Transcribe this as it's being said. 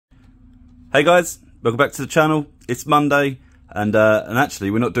Hey guys, welcome back to the channel. It's Monday, and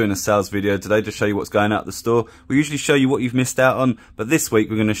actually we're not doing a sales video today to show you what's going out the store. We usually show you what you've missed out on, but this week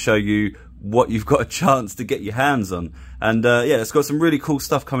we're going to show you what you've got a chance to get your hands on. And yeah, it's got some really cool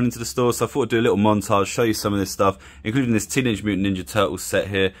stuff coming into the store, so I thought I'd do a little montage, show you some of this stuff, including this Teenage Mutant Ninja Turtles set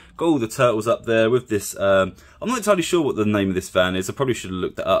here. Got all the turtles up there with this, I'm not entirely sure what the name of this van is, I probably should have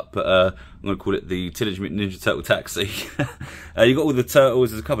looked that up, but I'm going to call it the Teenage Mutant Ninja Turtle Taxi. You got all the turtles,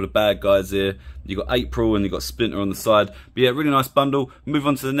 there's a couple of bad guys here, you got April and you got Splinter on the side. But yeah, really nice bundle. Move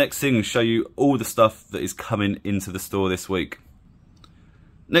on to the next thing and show you all the stuff that is coming into the store this week.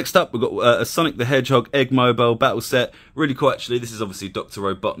 Next up, we've got a Sonic the Hedgehog Egg Mobile battle set. Really cool, actually. This is obviously Dr.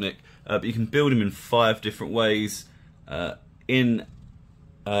 Robotnik, but you can build him in 5 different ways in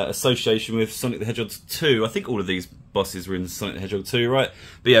association with Sonic the Hedgehog 2. I think all of these bosses were in Sonic the Hedgehog 2, right?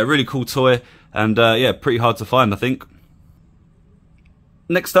 But yeah, really cool toy, and yeah, pretty hard to find, I think.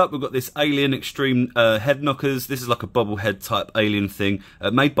 Next up, we've got this Alien Extreme Head Knockers. This is like a bobblehead type alien thing,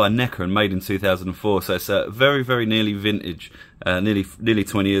 made by NECA and made in 2004. So it's very, very nearly vintage, nearly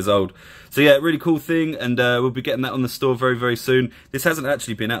 20 years old. So yeah, really cool thing, and we'll be getting that on the store very, very soon. This hasn't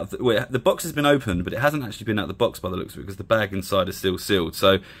actually been out of the, well, the box has been opened, but it hasn't actually been out of the box by the looks of it, because the bag inside is still sealed.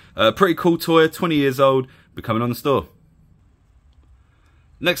 So pretty cool toy, 20 years old, be coming on the store.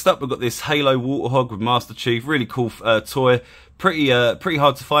 Next up, we've got this Halo Warthog with Master Chief. Really cool toy. Pretty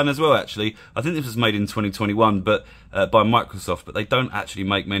hard to find as well, actually. I think this was made in 2021, but by Microsoft. But they don't actually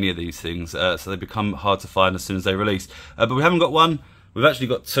make many of these things, so they become hard to find as soon as they release. But we haven't got one. We've actually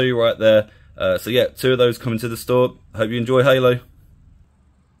got 2 right there. So yeah, 2 of those coming to the store. Hope you enjoy Halo.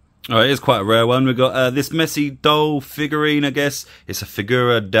 Alright, here's quite a rare one. We've got this messy doll figurine, I guess. It's a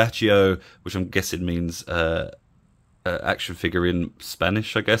Figura Dacio, which I'm guessing means action figure in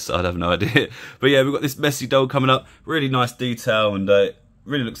Spanish, I guess. I have no idea. But yeah, we've got this Messi doll coming up. Really nice detail, and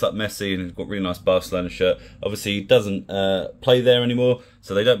really looks like Messi, and he's got a really nice Barcelona shirt. Obviously, he doesn't play there anymore,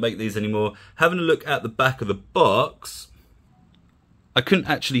 so they don't make these anymore. Having a look at the back of the box, I couldn't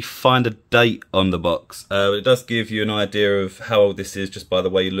actually find a date on the box. It does give you an idea of how old this is just by the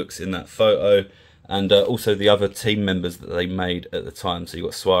way he looks in that photo, and also the other team members that they made at the time. So you've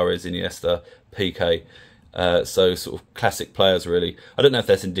got Suarez, Iniesta, Piqué. So sort of classic players, really. I don't know if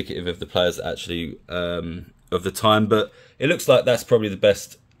that's indicative of the players actually of the time, but it looks like that's probably the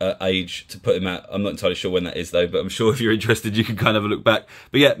best age to put him at. I'm not entirely sure when that is though, but I'm sure if you're interested you can kind of have a look back.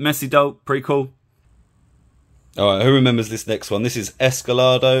 But yeah, Messi doll, pretty cool. Alright, who remembers this next one? This is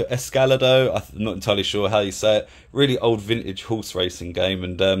Escalado. I'm not entirely sure how you say it. Really old vintage horse racing game,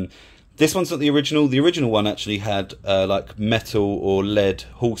 and this one's not the original. The original one actually had like metal or lead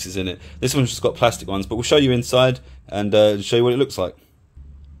horses in it. This one's just got plastic ones, but we'll show you inside and show you what it looks like.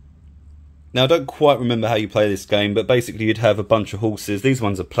 Now, I don't quite remember how you play this game, but basically you'd have a bunch of horses. These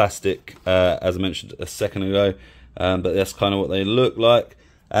ones are plastic, as I mentioned a second ago, but that's kind of what they look like.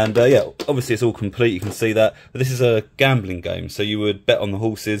 And yeah, obviously it's all complete, you can see that. But this is a gambling game, so you would bet on the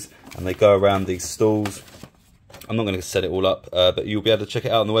horses, and they go around these stalls. I'm not going to set it all up, but you'll be able to check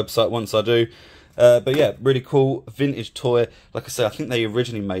it out on the website once I do. But yeah, really cool vintage toy. Like I say, I think they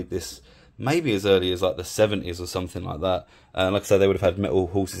originally made this maybe as early as like the 70s or something like that. Like I say, they would have had metal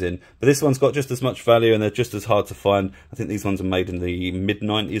horses in. But this one's got just as much value, and they're just as hard to find. I think these ones are made in the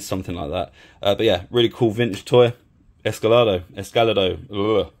mid-90s, something like that. But yeah, really cool vintage toy. Escalado.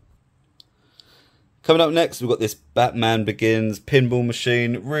 Ugh. Coming up next, we've got this Batman Begins pinball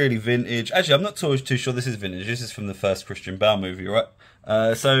machine, really vintage. Actually, I'm not too sure this is vintage. This is from the first Christian Bale movie, right?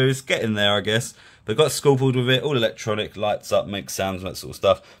 So it's getting there, I guess. But got a scoreboard with it, all electronic, lights up, makes sounds and that sort of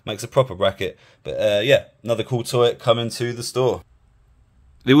stuff. Makes a proper bracket. But yeah, another cool toy coming to the store.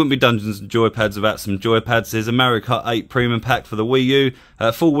 It wouldn't be Dungeons and Joypads without some Joypads. There's a Mario Kart 8 Premium Pack for the Wii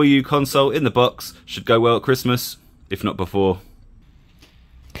U. Full Wii U console in the box. Should go well at Christmas, if not before.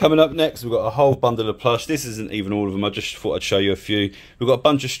 Coming up next, we've got a whole bundle of plush. This isn't even all of them, I just thought I'd show you a few. We've got a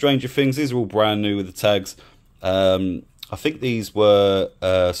bunch of Stranger Things. These are all brand new with the tags. I think these were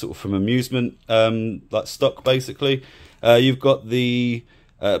sort of from amusement, like stock basically. You've got the,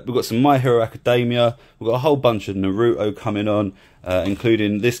 we've got some My Hero Academia. We've got a whole bunch of Naruto coming on,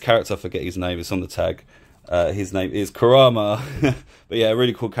 including this character, I forget his name, it's on the tag. His name is Kurama. But yeah, a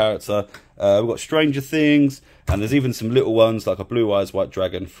really cool character. We've got Stranger Things, and there's even some little ones like a Blue Eyes White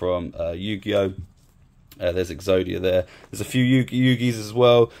Dragon from Yu-Gi-Oh! There's Exodia there. There's a few Yu-Gis as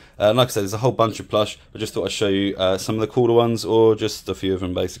well. And like I said, there's a whole bunch of plush. I just thought I'd show you some of the cooler ones, or just a few of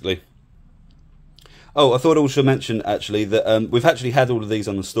them basically. Oh, I thought I should mention actually that we've actually had all of these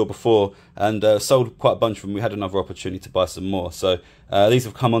on the store before, and sold quite a bunch of them. We had another opportunity to buy some more, so these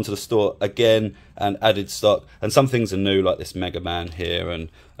have come onto the store again and added stock. And some things are new, like this Mega Man here, and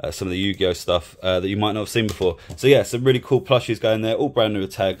some of the Yu-Gi-Oh stuff that you might not have seen before. So yeah, some really cool plushies going there, all brand new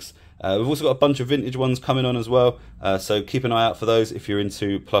tags. We've also got a bunch of vintage ones coming on as well, so keep an eye out for those if you're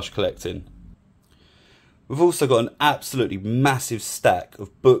into plush collecting. We've also got an absolutely massive stack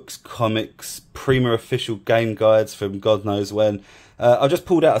of books, comics, Prima official game guides from God knows when. I just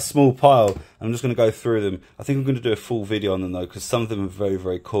pulled out a small pile and I'm just going to go through them. I think I'm going to do a full video on them though, because some of them are very,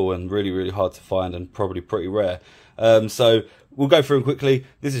 very cool and really, really hard to find and probably pretty rare. So we'll go through them quickly.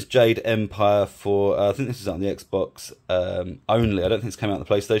 This is Jade Empire for, I think this is on the Xbox only. I don't think it's coming out on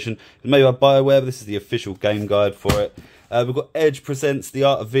the PlayStation. Maybe by BioWare, but this is the official game guide for it. We've got Edge Presents The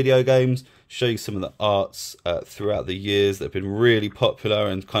Art of Video Games, show you some of the arts throughout the years that have been really popular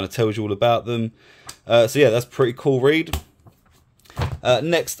and kind of tells you all about them. So yeah, that's a pretty cool read.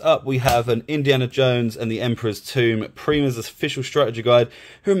 Next up we have an Indiana Jones and the Emperor's Tomb Prima's official strategy guide.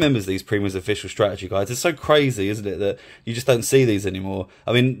 Who remembers these Prima's official strategy guides? It's so crazy, isn't it, that you just don't see these anymore.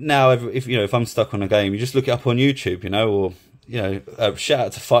 I mean, now if I'm stuck on a game, you just look it up on YouTube, you know, or shout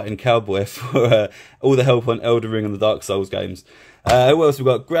out to Fighting Cowboy for all the help on Elden Ring and the Dark Souls games. Who else we've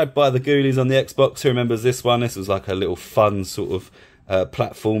got? Grabbed by the Ghoulies on the Xbox. Who remembers this one? This was like a little fun sort of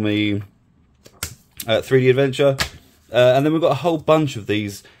platformy 3D adventure. And then we've got a whole bunch of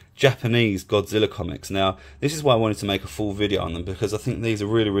these Japanese Godzilla comics. Now, this is why I wanted to make a full video on them, because I think these are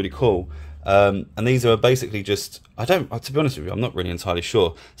really, really cool. And these are basically just, to be honest with you, I'm not really entirely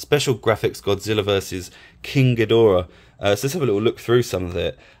sure. Special graphics Godzilla versus King Ghidorah. So let's have a little look through some of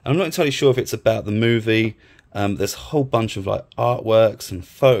it. And I'm not entirely sure if it's about the movie. There's a whole bunch of like artworks and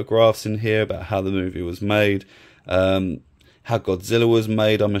photographs in here about how the movie was made. How Godzilla was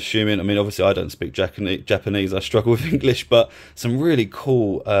made, I'm assuming. I mean, obviously I don't speak Japanese, I struggle with English, but some really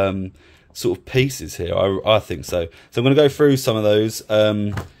cool sort of pieces here, I think so. So I'm going to go through some of those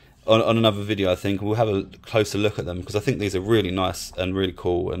on another video, I think. We'll have a closer look at them, because I think these are really nice and really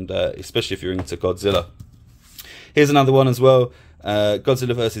cool, and especially if you're into Godzilla. Here's another one as well,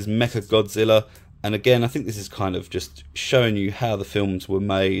 Godzilla vs. Mechagodzilla. And again, I think this is kind of just showing you how the films were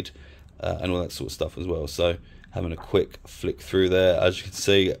made and all that sort of stuff as well. So having a quick flick through there, as you can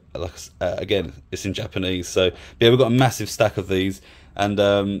see, like, again, it's in Japanese. So yeah, we've got a massive stack of these, and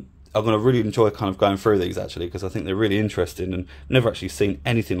I'm going to really enjoy kind of going through these actually, because I think they're really interesting and never actually seen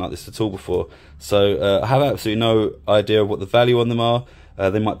anything like this at all before. So I have absolutely no idea of what the value on them are.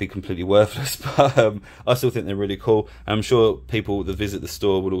 They might be completely worthless, but I still think they're really cool. And I'm sure people that visit the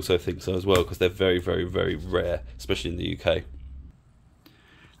store would also think so as well, because they're very, very, very rare, especially in the UK.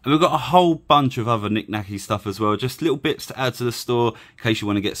 And we've got a whole bunch of other knick-knacky stuff as well, just little bits to add to the store in case you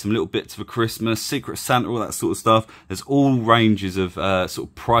want to get some little bits for Christmas, Secret Santa, all that sort of stuff. There's all ranges of sort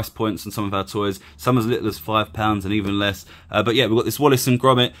of price points on some of our toys, some as little as £5 and even less. But yeah, we've got this Wallace and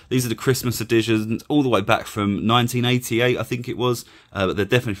Gromit. These are the Christmas editions, all the way back from 1988, I think it was, but they're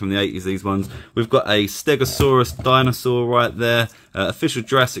definitely from the 80s, these ones. We've got a Stegosaurus dinosaur right there, official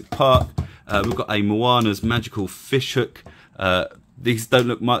Jurassic Park. We've got a Moana's magical fish hook. These don't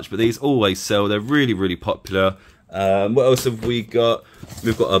look much, but these always sell. They're really, really popular. What else have we got?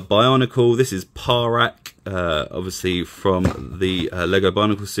 We've got a Bionicle. This is Parak, obviously from the Lego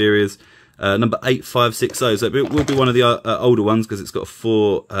Bionicle series. Number 8560. So it will be one of the older ones, because it's got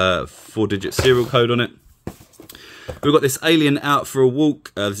a four-digit serial code on it. We've got this alien out for a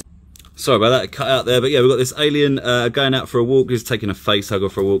walk. Sorry about that, it cut out there, but yeah, we've got this alien going out for a walk. He's taking a face hugger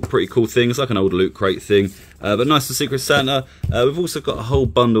for a walk. Pretty cool thing. It's like an old Loot Crate thing, but nice for Secret Santa. We've also got a whole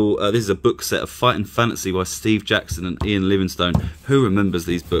bundle. This is a book set of Fighting Fantasy by Steve Jackson and Ian Livingstone. Who remembers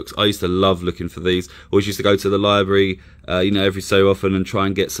these books? I used to love looking for these. Always used to go to the library, every so often and try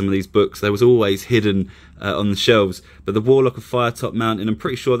and get some of these books. They was always hidden on the shelves. But the Warlock of Firetop Mountain, I'm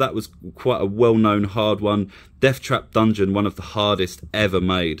pretty sure that was quite a well-known hard one. Death Trap Dungeon, one of the hardest ever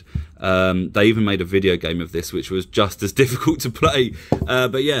made. They even made a video game of this, which was just as difficult to play.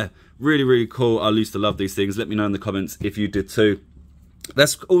 But yeah, really, really cool. I used to love these things. Let me know in the comments if you did too.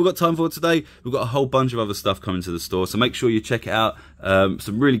 That's all we've got time for today. We've got a whole bunch of other stuff coming to the store, so make sure you check it out.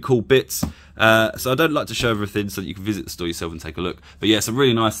 Some really cool bits. So I don't like to show everything, so that you can visit the store yourself and take a look. But yeah, some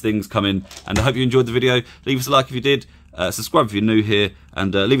really nice things coming, and I hope you enjoyed the video. Leave us a like if you did. Subscribe if you're new here,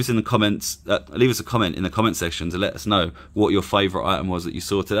 and leave us in the comments. Leave us a comment in the comment section to let us know what your favourite item was that you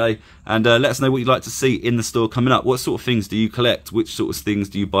saw today, and let us know what you'd like to see in the store coming up. What sort of things do you collect? Which sort of things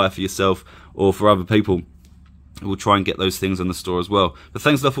do you buy for yourself or for other people? We'll try and get those things on the store as well. But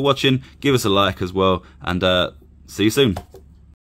thanks a lot for watching. Give us a like as well, and see you soon.